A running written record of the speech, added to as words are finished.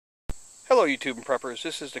Hello YouTube and preppers,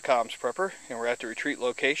 this is the Comms Prepper and we're at the retreat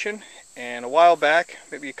location. And a while back,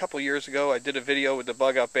 maybe a couple years ago, I did a video with the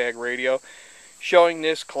bug out bag radio showing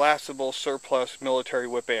this collapsible surplus military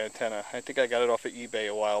whip antenna. I think I got it off of eBay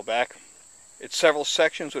a while back. It's several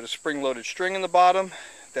sections with a spring-loaded string in the bottom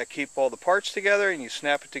that keep all the parts together, and you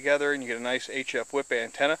snap it together and you get a nice HF whip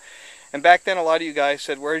antenna. And back then a lot of you guys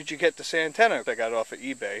said, where did you get this antenna? I got it off of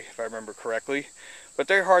eBay, if I remember correctly. But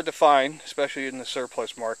they're hard to find, especially in the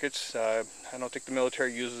surplus markets. I don't think the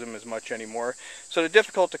military uses them as much anymore, so they're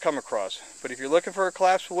difficult to come across. But if you're looking for a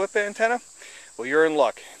collapsible whip antenna, well, you're in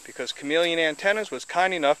luck, because Chameleon Antennas was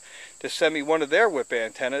kind enough to send me one of their whip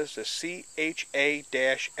antennas, the CHA-MIL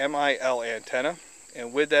antenna.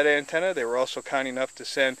 And with that antenna, they were also kind enough to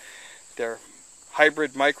send their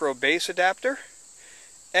hybrid micro base adapter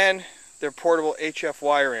and their portable HF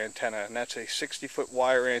wire antenna. And that's a 60-foot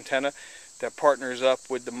wire antenna that partners up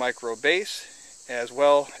with the micro base as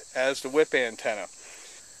well as the whip antenna.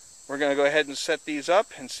 We're going to go ahead and set these up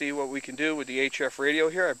and see what we can do with the HF radio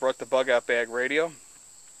here. I brought the bug out bag radio.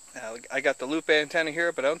 I got the loop antenna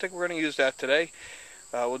here, but I don't think we're going to use that today.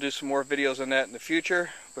 We'll do some more videos on that in the future.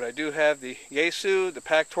 But I do have the Yaesu, the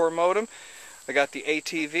Pactor modem. I got the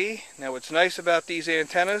ATV. Now what's nice about these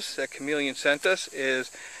antennas that Chameleon sent us is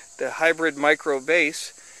the hybrid micro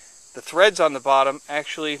base. The threads on the bottom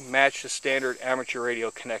actually match the standard amateur radio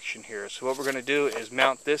connection here. So what we're going to do is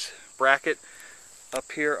mount this bracket up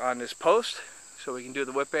here on this post so we can do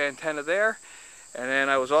the whip antenna there. And then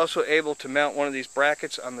I was also able to mount one of these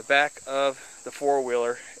brackets on the back of the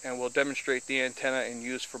four-wheeler, and we'll demonstrate the antenna in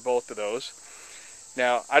use for both of those.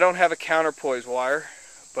 Now, I don't have a counterpoise wire,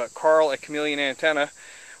 but Carl at Chameleon Antenna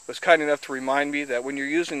was kind enough to remind me that when you're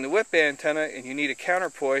using the whip antenna and you need a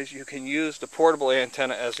counterpoise, you can use the portable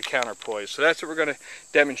antenna as a counterpoise. So that's what we're going to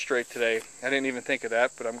demonstrate today. I didn't even think of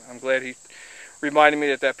that, but I'm glad he reminded me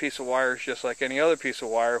that that piece of wire is just like any other piece of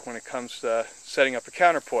wire when it comes to setting up a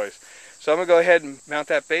counterpoise. So I'm going to go ahead and mount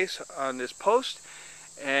that base on this post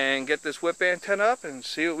and get this whip antenna up and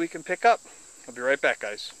see what we can pick up. I'll be right back,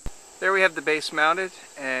 guys. There we have the base mounted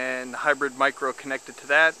and the hybrid micro connected to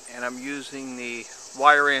that, and I'm using the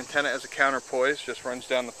wire antenna as a counterpoise. Just runs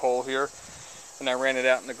down the pole here, and I ran it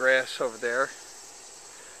out in the grass over there.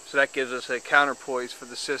 So that gives us a counterpoise for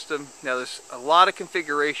the system. Now there's a lot of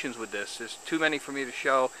configurations with this. There's too many for me to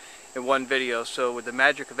show in one video, so with the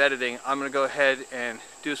magic of editing, I'm going to go ahead and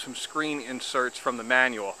do some screen inserts from the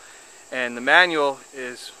manual. And the manual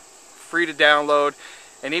is free to download,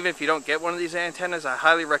 and even if you don't get one of these antennas, I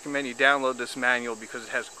highly recommend you download this manual because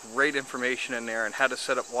it has great information in there on how to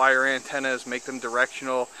set up wire antennas, make them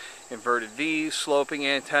directional, inverted V's, sloping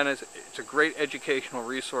antennas. It's a great educational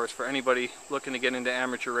resource for anybody looking to get into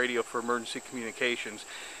amateur radio for emergency communications.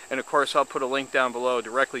 And of course, I'll put a link down below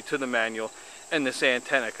directly to the manual and this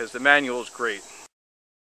antenna, because the manual is great.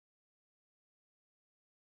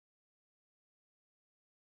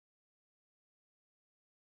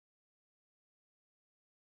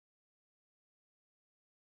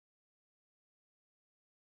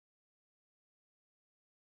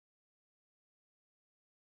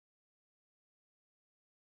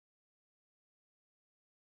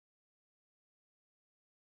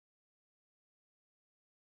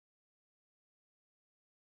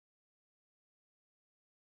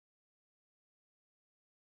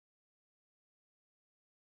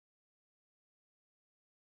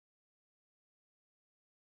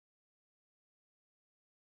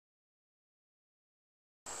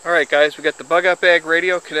 Alright guys, we got the bug out bag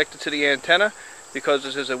radio connected to the antenna. Because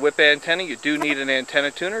this is a whip antenna, you do need an antenna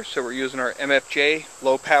tuner, so we're using our MFJ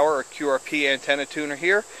low power or QRP antenna tuner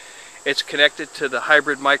here. It's connected to the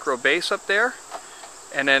hybrid micro base up there,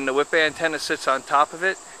 and then the whip antenna sits on top of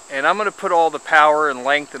it. And I'm going to put all the power and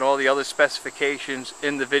length and all the other specifications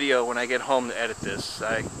in the video when I get home to edit this.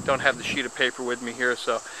 I don't have the sheet of paper with me here,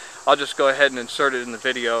 so I'll just go ahead and insert it in the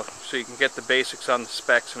video so you can get the basics on the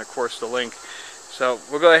specs and of course the link. So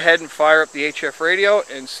we'll go ahead and fire up the HF radio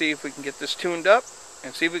and see if we can get this tuned up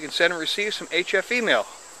and see if we can send and receive some HF email.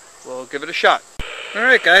 We'll give it a shot.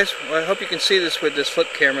 Alright guys, well, I hope you can see this with this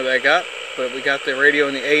flip camera that I got, but we got the radio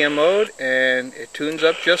in the AM mode and it tunes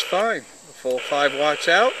up just fine. A full 5 watts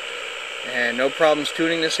out and no problems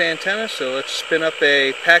tuning this antenna, so let's spin up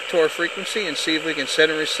a Pactor frequency and see if we can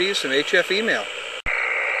send and receive some HF email.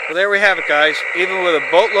 Well, there we have it guys. Even with a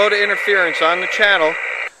boatload of interference on the channel,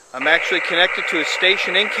 I'm actually connected to a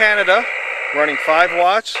station in Canada running 5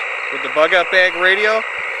 watts with the bug out bag radio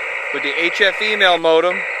with the HF email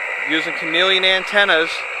modem using Chameleon antennas,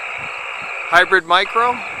 hybrid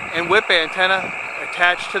micro and whip antenna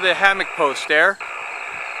attached to the hammock post there.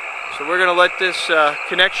 So we're going to let this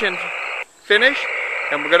connection finish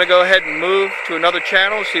And we're going to go ahead and move to another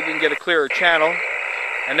channel, see if we can get a clearer channel.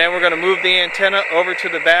 And then we're going to move the antenna over to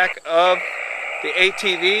the back of the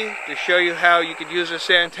ATV to show you how you could use this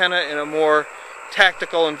antenna in a more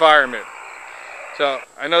tactical environment. So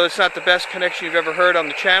I know that's not the best connection you've ever heard on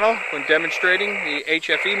the channel when demonstrating the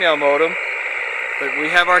HF email modem, but we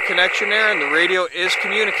have our connection there and the radio is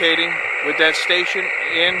communicating with that station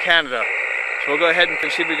in Canada. So we'll go ahead and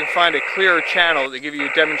see if we can find a clearer channel to give you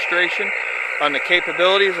a demonstration on the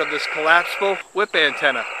capabilities of this collapsible whip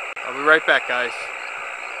antenna. I'll be right back, guys.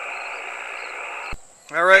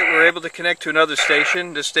 Alright, we're able to connect to another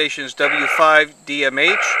station. This station is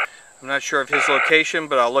W5DMH. I'm not sure of his location,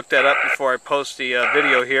 but I'll look that up before I post the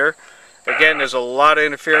video here. Again, there's a lot of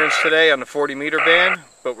interference today on the 40 meter band,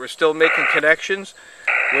 but we're still making connections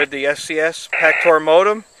with the SCS Pactor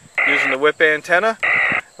modem using the whip antenna.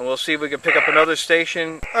 And we'll see if we can pick up another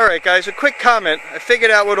station. Alright guys, a quick comment. I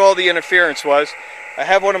figured out what all the interference was. I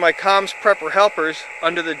have one of my comms prepper helpers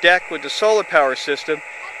under the deck with the solar power system,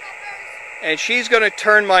 and she's going to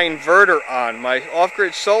turn my inverter on. My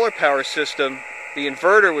off-grid solar power system, the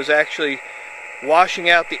inverter was actually washing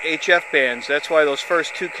out the HF bands. That's why those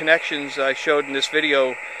first two connections I showed in this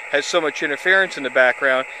video had so much interference in the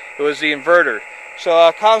background. It was the inverter. So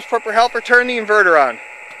comms prepper helper, turn the inverter on.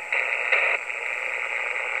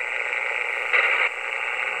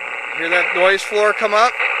 Hear that noise floor come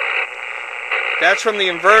up? That's from the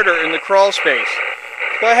inverter in the crawl space.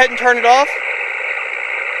 Go ahead and turn it off.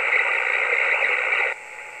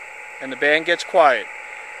 And the band gets quiet.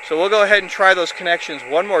 So we'll go ahead and try those connections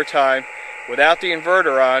one more time without the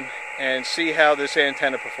inverter on and see how this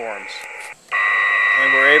antenna performs.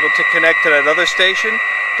 And we're able to connect to that other station,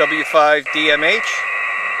 W5DMH,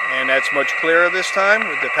 and that's much clearer this time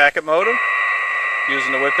with the packet modem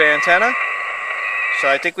using the whip antenna. So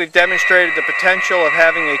I think we've demonstrated the potential of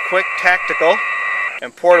having a quick, tactical,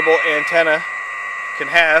 and portable antenna can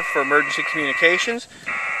have for emergency communications.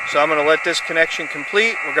 So I'm going to let this connection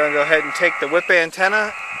complete. We're going to go ahead and take the whip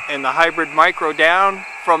antenna and the hybrid micro down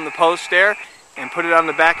from the post there and put it on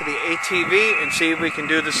the back of the ATV and see if we can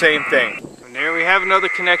do the same thing. And there we have another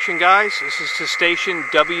connection, guys. This is to station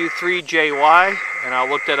W3JY, and I'll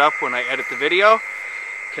look that up when I edit the video.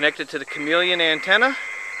 Connected to the Chameleon antenna,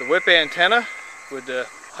 the whip antenna with the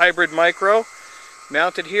hybrid micro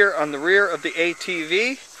mounted here on the rear of the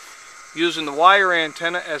ATV using the wire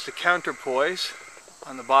antenna as the counterpoise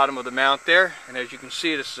on the bottom of the mount there. And as you can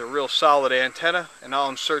see, this is a real solid antenna, and I'll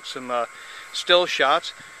insert some still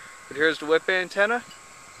shots. But here's the whip antenna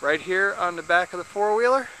right here on the back of the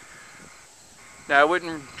four-wheeler. Now I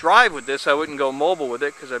wouldn't drive with this, I wouldn't go mobile with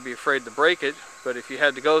it because I'd be afraid to break it, but if you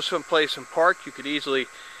had to go someplace and park, you could easily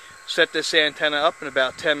set this antenna up in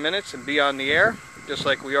about 10 minutes and be on the air, just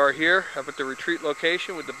like we are here up at the retreat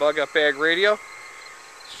location with the bug up bag radio,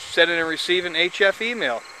 sending and receiving HF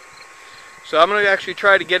email. So I'm going to actually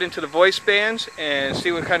try to get into the voice bands and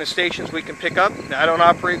see what kind of stations we can pick up. Now I don't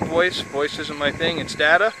operate voice isn't my thing, it's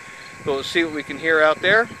data, but we'll see what we can hear out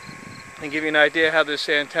there and give you an idea how this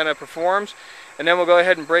antenna performs. And then we'll go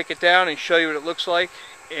ahead and break it down and show you what it looks like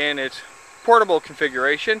in its portable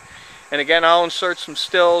configuration. And again, I'll insert some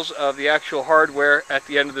stills of the actual hardware at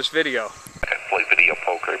the end of this video. I play video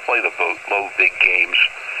poker, I play the low big games,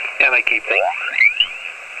 and I keep it.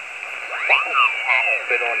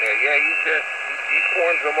 Bit on there, yeah, he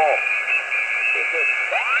corns them all.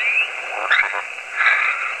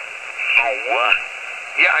 What?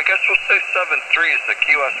 Yeah, I guess we'll say 7.3 is the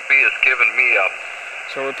QSB has given me a.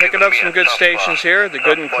 So we're picking up some good stations here, the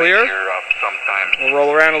good and clear. We'll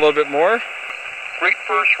roll around a little bit more. Great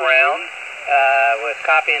first round. With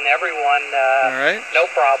copying everyone, all right. No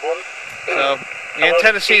problem. So the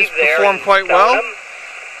antenna seems to perform quite well.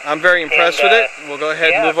 I'm very impressed with it. We'll go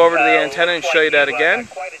ahead and move over to the antenna and show you that again.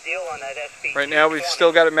 Right now we've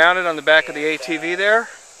still got it mounted on the back of the ATV there,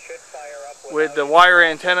 with the wire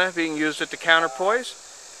antenna being used at the counterpoise.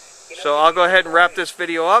 So I'll go ahead and wrap this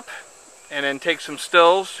video up and then take some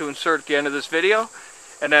stills to insert at the end of this video.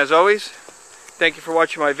 And as always, thank you for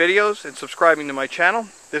watching my videos and subscribing to my channel.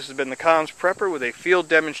 This has been the Comms Prepper with a field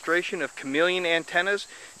demonstration of Chameleon antennas,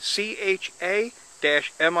 CHA-MIL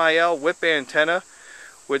whip antenna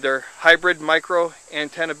with their hybrid micro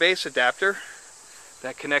antenna base adapter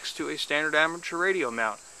that connects to a standard amateur radio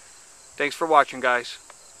mount. Thanks for watching, guys.